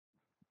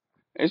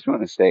I just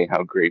want to say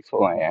how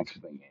grateful I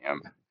actually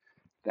am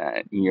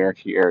that you're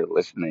here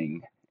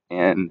listening.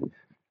 And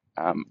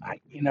I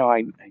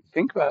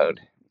think about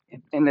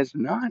it, and it's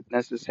not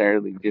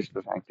necessarily just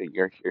the fact that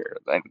you're here.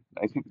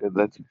 I think that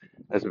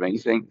that's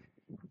amazing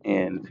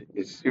and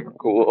it's super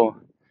cool.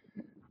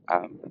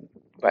 Um,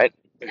 but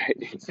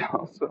it's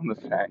also the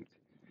fact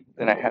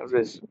that I have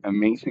this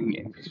amazing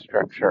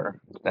infrastructure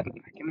that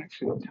I can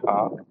actually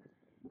talk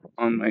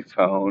on my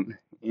phone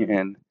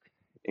and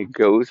it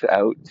goes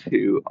out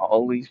to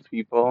all these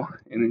people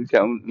and I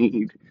don't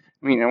need,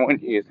 I mean, I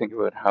want you to think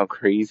about how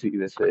crazy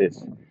this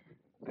is.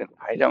 That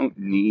I don't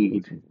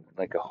need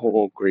like a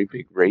whole great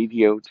big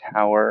radio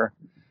tower.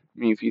 I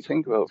mean, if you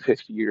think about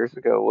 50 years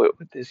ago, what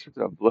would this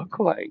have looked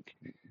like?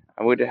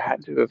 I would have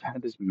had to have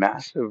had this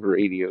massive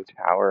radio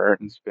tower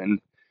and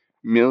spend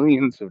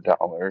millions of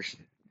dollars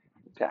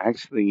to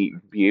actually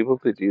be able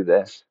to do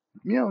this.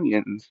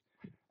 Millions.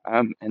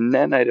 And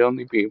then I'd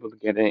only be able to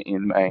get it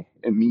in my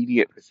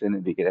immediate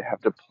vicinity. I'd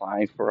have to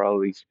apply for all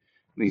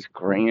these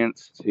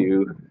grants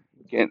to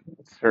get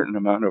a certain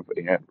amount of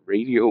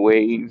radio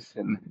waves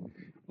and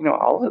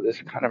all of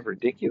this kind of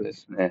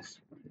ridiculousness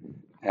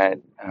that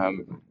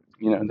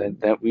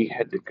that we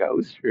had to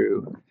go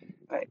through.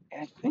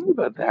 I think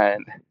about that.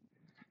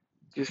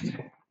 Just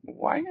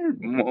why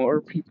aren't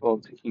more people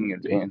taking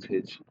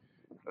advantage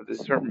of the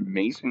sort of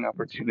amazing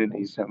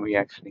opportunities that we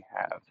actually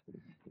have?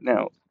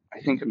 Now, I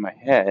think in my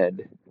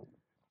head,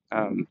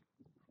 um,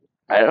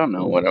 I don't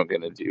know what I'm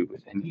gonna do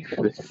with any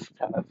of this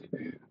stuff,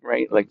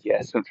 right? Like,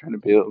 yes, I'm trying to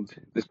build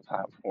this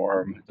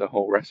platform, the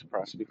whole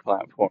reciprocity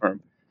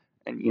platform,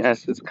 and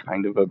yes, it's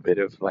kind of a bit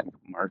of like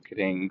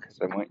marketing because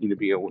I want you to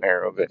be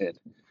aware of it,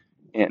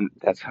 and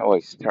that's how I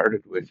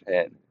started with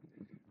it.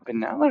 But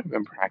now that I've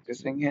been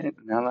practicing it,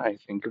 now that I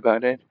think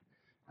about it,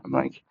 I'm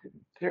like,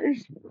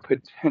 there's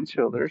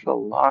potential. There's a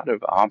lot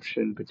of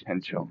option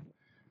potential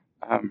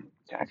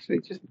to actually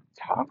just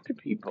talk to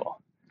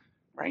people,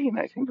 right? And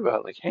I think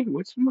about like, hey,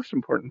 what's the most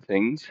important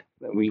things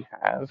that we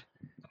have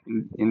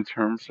in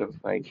terms of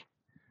like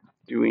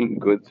doing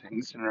good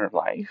things in our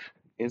life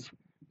is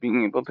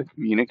being able to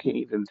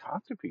communicate and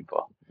talk to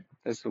people.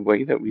 That's the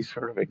way that we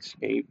sort of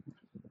escape.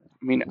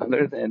 I mean,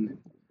 other than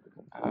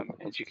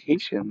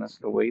education, that's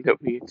the way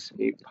that we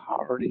escape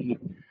poverty.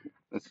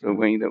 That's the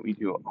way that we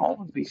do all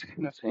of these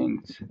kind of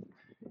things.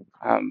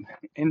 Um,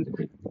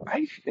 and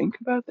I think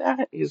about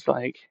that is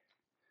like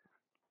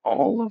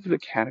all of the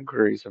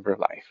categories of our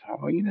life. I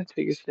want you to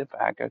take a step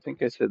back. I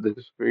think I said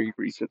this very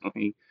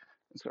recently,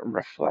 and sort of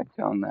reflect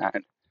on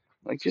that.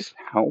 Like just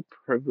how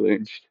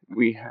privileged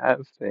we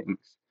have things.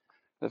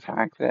 The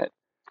fact that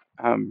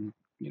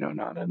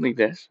not only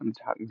this,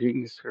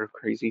 doing this sort of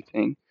crazy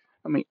thing.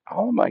 I mean,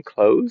 all of my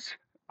clothes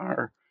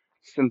are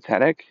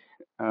synthetic,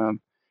 um,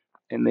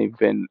 and they've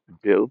been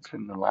built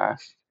in the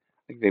last,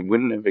 like they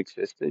wouldn't have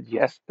existed.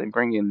 Yes, they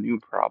bring in new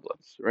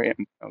problems, right?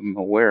 I'm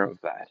aware of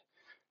that.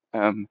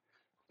 Um,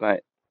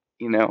 but,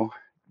 you know,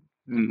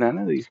 none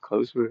of these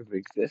clothes would have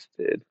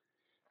existed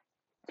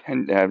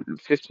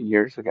 50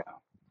 years ago.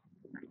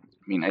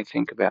 I mean, I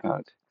think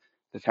about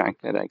the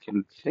fact that I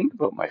can think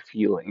about my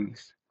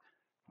feelings.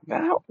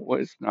 That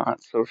was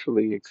not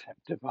socially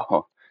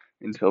acceptable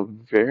until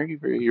very,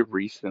 very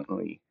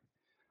recently.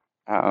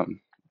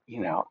 Um,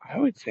 I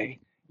would say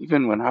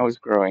even when I was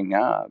growing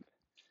up,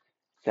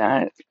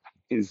 that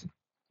is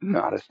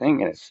not a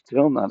thing, and it's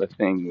still not a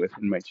thing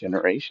within my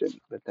generation.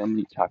 But then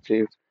you talk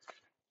to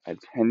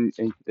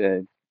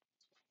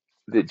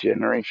the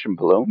generation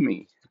below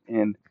me,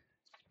 and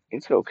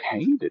it's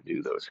okay to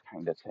do those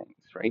kind of things,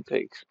 right? To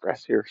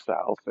express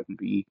yourself and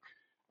be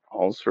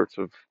all sorts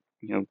of,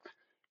 you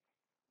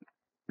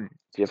know,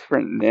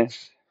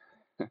 differentness,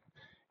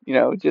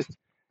 just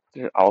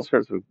there are all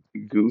sorts of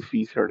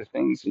goofy sort of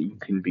things that you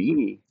can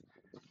be.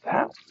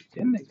 That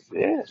didn't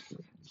exist,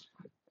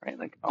 right?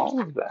 Like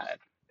all of that,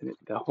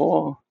 the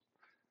whole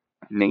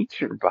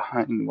nature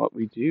behind what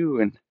we do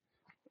and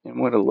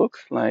what it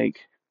looks like.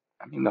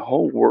 I mean, the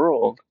whole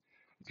world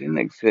didn't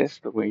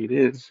exist the way it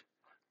is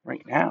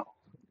right now.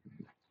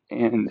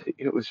 And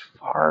it was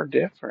far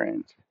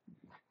different.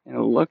 And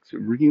it looked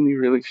really,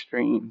 really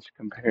strange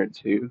compared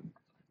to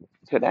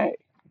today.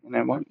 And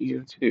I want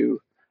you to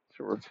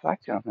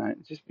reflect on that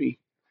and just be,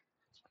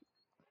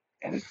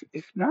 and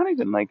it's not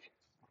even like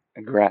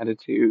a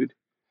gratitude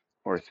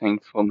or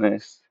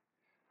thankfulness,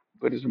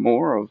 but it's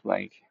more of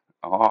like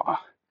awe,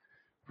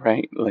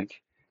 right?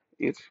 Like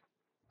it's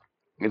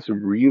it's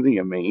really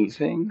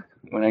amazing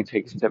when I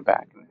take a step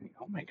back and I think,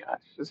 oh my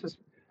gosh, this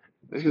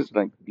is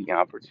like the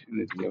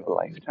opportunity of a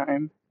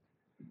lifetime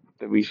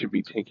that we should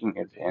be taking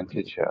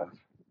advantage of.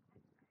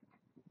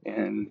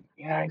 And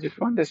yeah, I just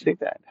wanted to say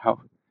that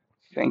how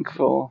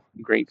thankful,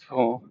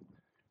 grateful,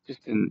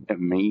 just in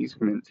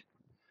amazement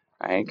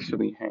I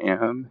actually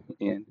am.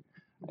 And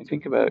I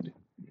think about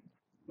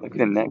like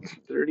the next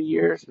 30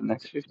 years, the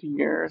next 50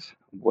 years,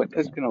 what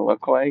that's going to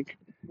look like,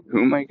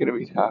 who am I going to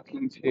be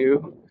talking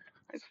to?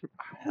 It's,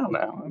 I don't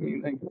know. I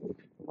mean, like,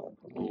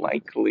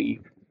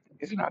 likely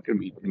it's not going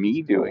to be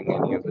me doing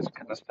any of this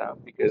kind of stuff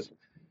because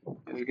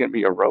it's going to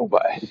be a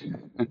robot.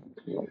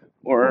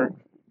 Or,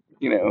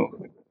 you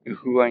know,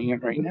 who I am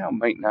right now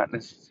might not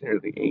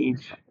necessarily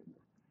age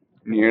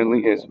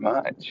nearly as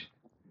much,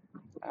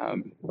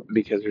 um,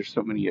 because there's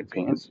so many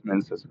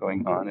advancements that's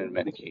going on in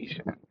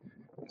medication.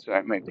 So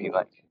I might be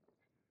like,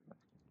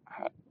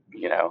 uh,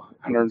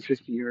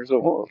 150 years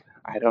old.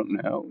 I don't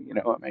know.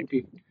 It might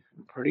be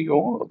pretty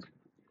old,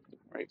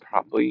 right?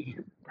 Probably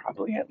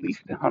at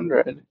least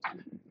 100.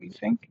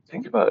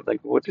 Think about,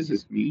 like, what does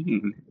this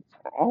mean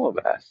for all of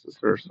us? This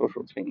sort of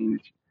social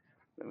change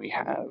that we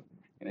have,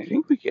 and I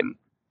think we can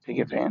take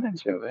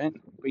advantage of it.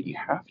 But you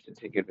have to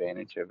take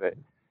advantage of it.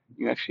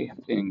 You actually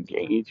have to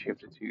engage. You have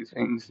to do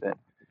things that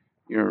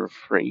you're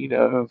afraid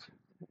of,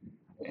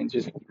 and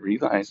just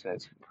realize that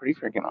it's pretty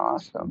freaking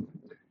awesome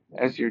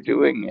as you're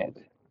doing it.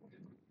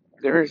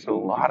 There's a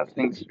lot of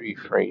things to be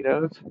afraid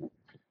of,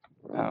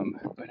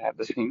 but at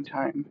the same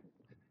time,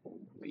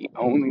 the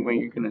only way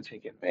you're going to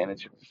take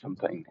advantage of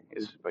something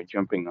is by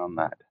jumping on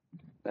that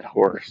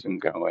horse and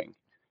going.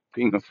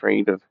 Being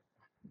afraid of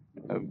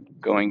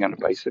going on a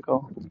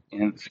bicycle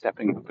and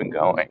stepping up and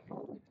going.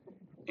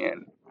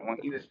 And I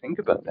want you to think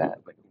about that.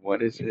 Like,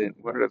 what is it?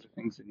 What are the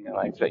things in your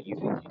life that you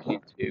think you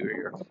can't do or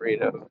you're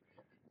afraid of? And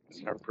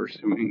start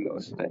pursuing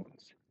those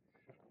things.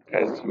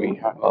 Because we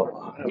have a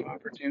lot of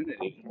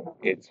opportunity.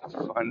 It's a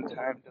fun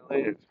time to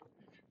live.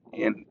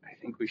 And I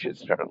think we should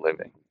start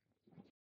living.